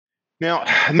Now,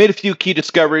 I made a few key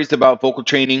discoveries about vocal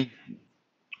training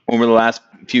over the last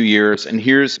few years, and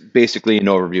here's basically an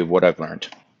overview of what I've learned.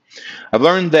 I've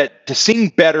learned that to sing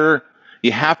better,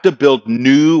 you have to build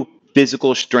new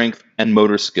physical strength and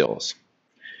motor skills,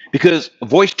 because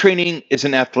voice training is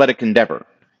an athletic endeavor.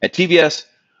 At TVS,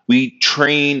 we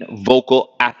train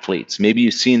vocal athletes. Maybe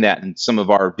you've seen that in some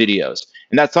of our videos.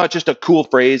 And that's not just a cool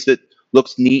phrase that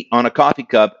looks neat on a coffee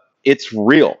cup. It's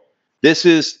real. This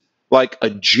is like a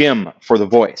gym for the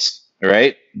voice, all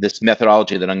right? This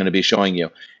methodology that I'm going to be showing you.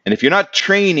 And if you're not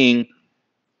training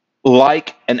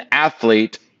like an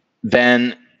athlete,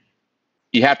 then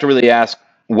you have to really ask,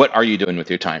 what are you doing with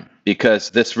your time?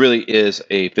 Because this really is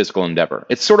a physical endeavor.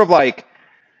 It's sort of like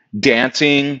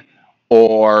dancing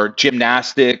or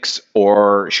gymnastics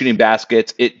or shooting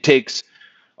baskets. It takes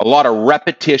a lot of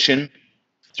repetition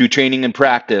through training and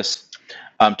practice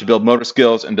to build motor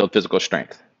skills and build physical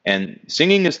strength. And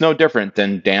singing is no different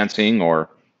than dancing or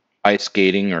ice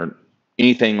skating or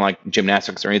anything like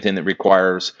gymnastics or anything that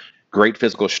requires great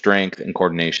physical strength and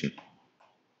coordination.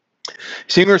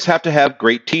 Singers have to have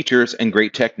great teachers and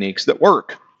great techniques that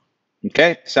work.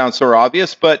 Okay, sounds sort of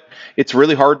obvious, but it's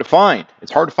really hard to find.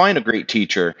 It's hard to find a great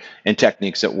teacher and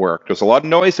techniques that work. There's a lot of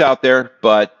noise out there,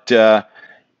 but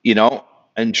you know,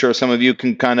 I'm sure some of you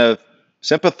can kind of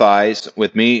sympathize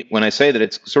with me when I say that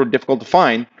it's sort of difficult to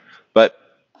find, but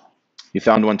you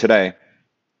found one today,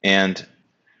 and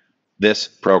this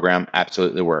program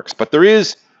absolutely works. But there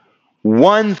is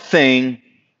one thing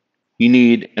you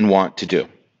need and want to do.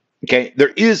 Okay,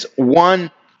 there is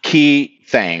one key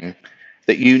thing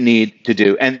that you need to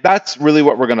do, and that's really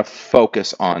what we're going to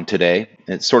focus on today.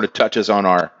 It sort of touches on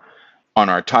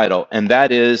our title, and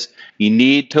that is you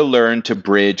need to learn to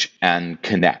bridge and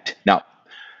connect. Now,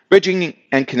 bridging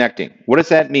and connecting, what does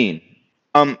that mean?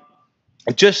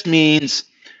 It just means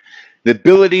the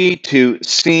ability to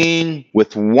sing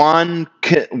with one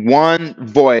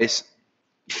voice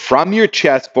from your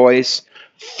chest voice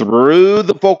through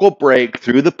the vocal break,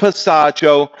 through the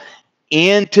passaggio,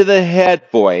 into the head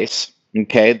voice.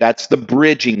 Okay, that's the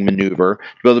bridging maneuver. To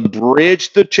be able to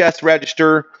bridge the chest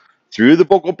register through the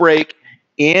vocal break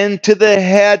into the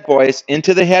head voice,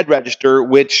 into the head register,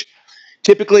 which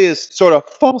typically is sort of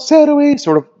falsetto-y,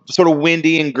 sort of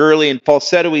windy and girly and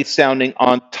falsetto-y sounding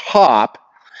on top,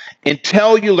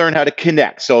 until you learn how to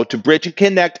connect. So to bridge and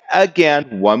connect,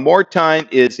 again, one more time,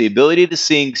 is the ability to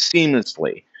sing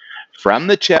seamlessly from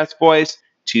the chest voice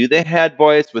to the head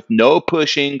voice with no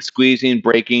pushing, squeezing,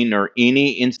 breaking, or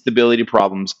any instability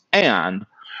problems. And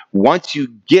once you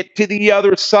get to the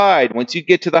other side, once you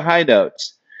get to the high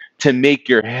notes, to make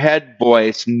your head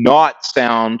voice not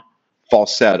sound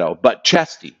falsetto, but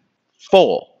chesty,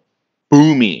 full,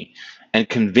 boomy, and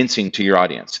convincing to your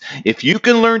audience. If you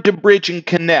can learn to bridge and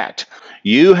connect,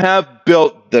 you have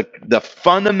built the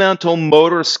fundamental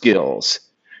motor skills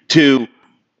to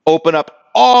open up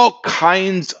all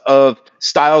kinds of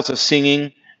styles of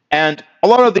singing, and a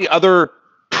lot of the other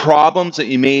problems that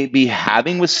you may be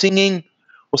having with singing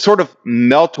will sort of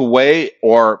melt away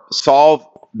or solve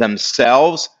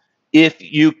themselves if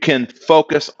you can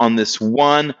focus on this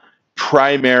one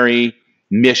primary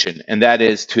mission, and that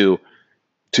is to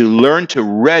learn to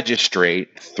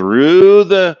registrate through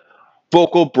the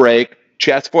vocal break,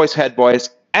 chest voice, head voice,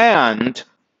 and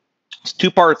there's two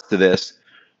parts to this.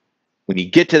 When you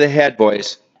get to the head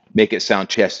voice, make it sound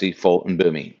chesty, full, and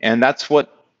boomy. And that's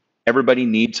what everybody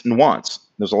needs and wants.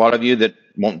 There's a lot of you that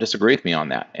won't disagree with me on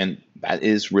that, and that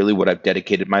is really what I've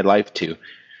dedicated my life to,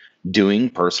 doing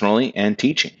personally and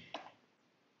teaching.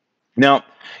 Now,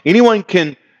 anyone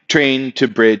can train to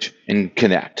bridge and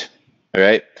connect, all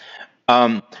right?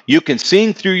 You can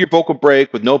sing through your vocal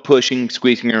break with no pushing,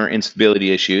 squeezing, or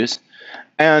instability issues.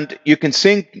 And you can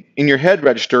sing in your head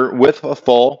register with a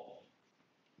full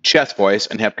chest voice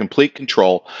and have complete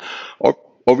control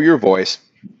over your voice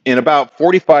in about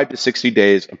 45 to 60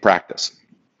 days of practice.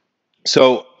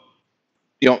 So,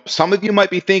 you know, some of you might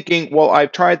be thinking, well,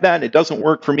 I've tried that. It doesn't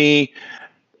work for me.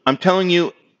 I'm telling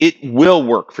you, it will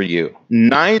work for you.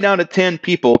 9 out of 10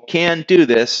 people can do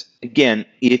this, again,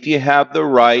 if you have the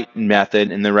right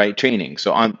method and the right training.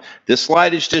 So this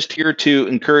slide is just here to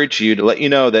encourage you, to let you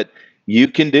know that you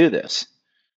can do this.